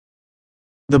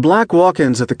The black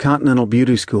walk-ins at the Continental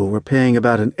Beauty School were paying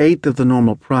about an eighth of the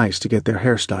normal price to get their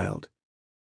hair styled.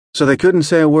 So they couldn't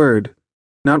say a word,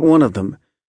 not one of them,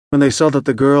 when they saw that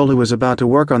the girl who was about to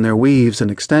work on their weaves and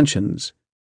extensions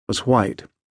was white.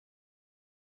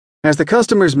 As the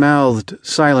customers mouthed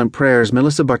silent prayers,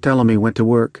 Melissa Barthelemy went to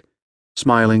work,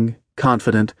 smiling,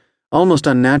 confident, almost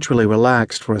unnaturally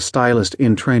relaxed for a stylist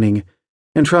in training,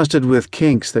 entrusted with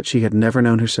kinks that she had never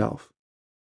known herself.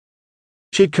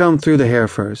 She'd comb through the hair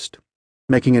first,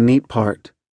 making a neat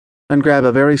part, and grab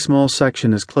a very small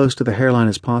section as close to the hairline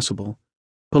as possible,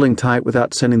 pulling tight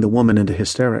without sending the woman into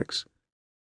hysterics.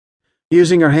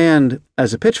 Using her hand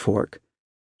as a pitchfork,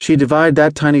 she'd divide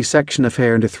that tiny section of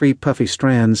hair into 3 puffy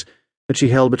strands that she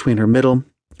held between her middle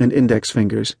and index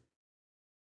fingers.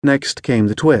 Next came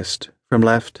the twist, from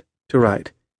left to right,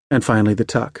 and finally the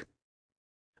tuck.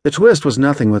 The twist was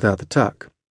nothing without the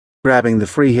tuck, grabbing the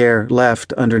free hair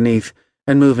left underneath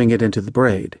and moving it into the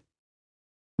braid.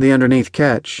 The underneath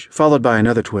catch, followed by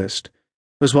another twist,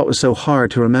 was what was so hard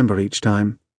to remember each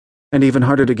time, and even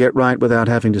harder to get right without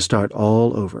having to start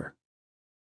all over.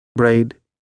 Braid,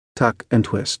 tuck, and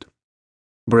twist.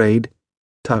 Braid,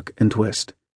 tuck, and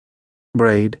twist.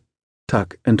 Braid,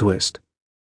 tuck, and twist.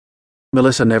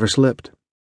 Melissa never slipped.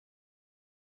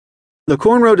 The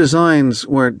cornrow designs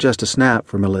weren't just a snap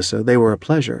for Melissa, they were a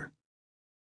pleasure.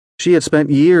 She had spent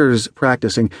years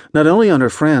practicing, not only on her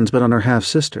friends but on her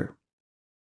half-sister.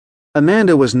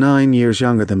 Amanda was 9 years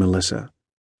younger than Melissa.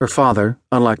 Her father,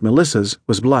 unlike Melissa's,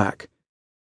 was black.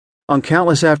 On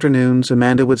countless afternoons,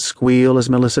 Amanda would squeal as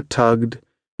Melissa tugged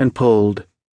and pulled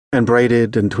and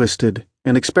braided and twisted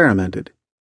and experimented.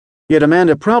 Yet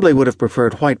Amanda probably would have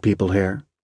preferred white people hair.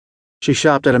 She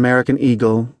shopped at American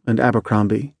Eagle and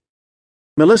Abercrombie.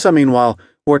 Melissa, meanwhile,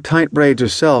 wore tight braids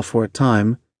herself for a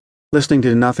time, listening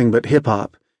to nothing but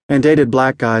hip-hop, and dated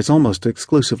black guys almost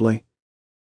exclusively.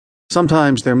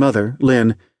 Sometimes their mother,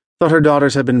 Lynn, thought her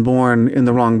daughters had been born in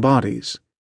the wrong bodies.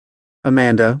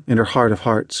 Amanda, in her heart of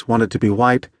hearts, wanted to be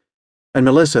white, and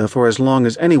Melissa, for as long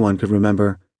as anyone could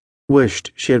remember,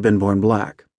 wished she had been born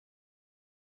black.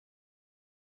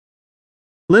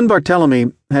 Lynn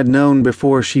Barthelemy had known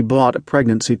before she bought a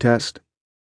pregnancy test.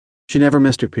 She never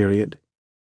missed her period.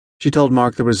 She told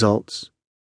Mark the results.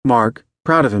 Mark,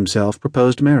 proud of himself,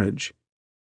 proposed marriage.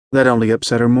 That only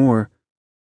upset her more.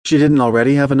 She didn't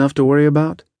already have enough to worry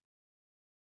about?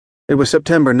 It was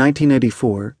September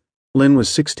 1984. Lynn was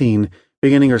 16,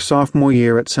 beginning her sophomore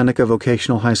year at Seneca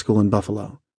Vocational High School in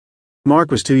Buffalo.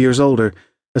 Mark was 2 years older,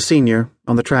 a senior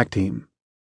on the track team.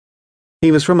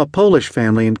 He was from a Polish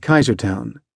family in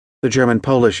Kaisertown, the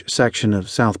German-Polish section of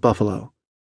South Buffalo.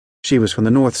 She was from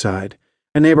the north side,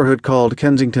 a neighborhood called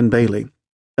Kensington Bailey,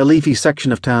 a leafy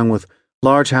section of town with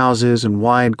large houses and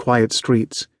wide, quiet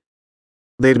streets.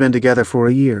 They'd been together for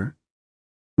a year.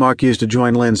 Mark used to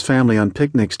join Lynn's family on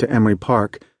picnics to Emery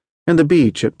Park and the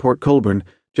beach at Port Colborne,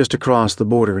 just across the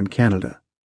border in Canada.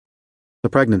 The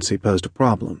pregnancy posed a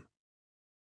problem.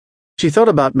 She thought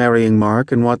about marrying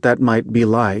Mark and what that might be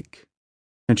like,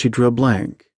 and she drew a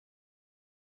blank.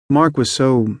 Mark was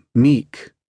so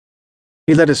meek.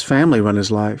 He let his family run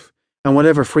his life, and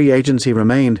whatever free agency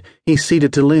remained, he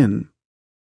ceded to Lynn.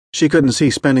 She couldn't see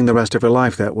spending the rest of her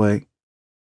life that way.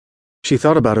 She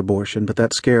thought about abortion, but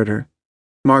that scared her.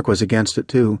 Mark was against it,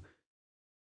 too.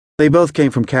 They both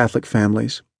came from Catholic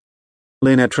families.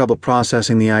 Lynn had trouble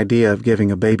processing the idea of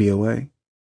giving a baby away.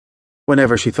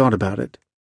 Whenever she thought about it,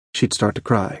 she'd start to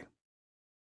cry.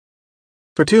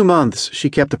 For 2 months, she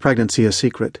kept the pregnancy a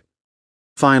secret.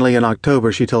 Finally, in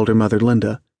October, she told her mother,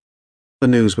 Linda. The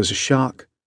news was a shock.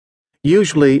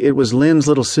 Usually, it was Lynn's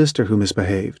little sister who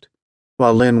misbehaved,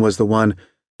 while Lynn was the one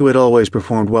who had always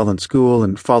performed well in school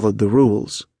and followed the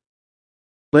rules.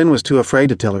 Lynn was too afraid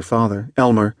to tell her father,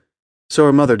 Elmer, so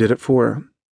her mother did it for her.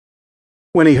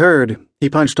 When he heard, he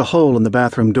punched a hole in the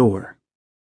bathroom door.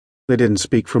 They didn't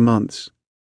speak for months.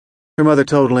 Her mother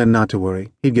told Lynn not to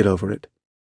worry, he'd get over it.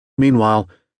 Meanwhile,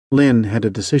 Lynn had a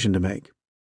decision to make.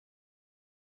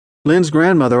 Lynn's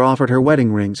grandmother offered her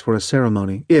wedding rings for a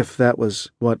ceremony, if that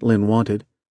was what Lynn wanted.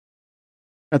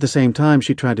 At the same time,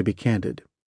 she tried to be candid.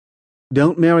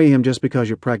 "Don't marry him just because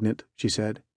you're pregnant," she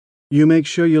said. "You make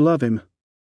sure you love him."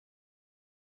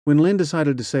 When Lynn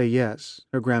decided to say yes,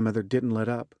 her grandmother didn't let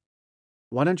up.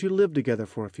 "Why don't you live together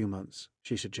for a few months?"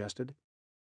 she suggested.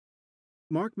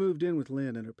 Mark moved in with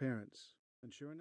Lynn and her parents, and sure enough,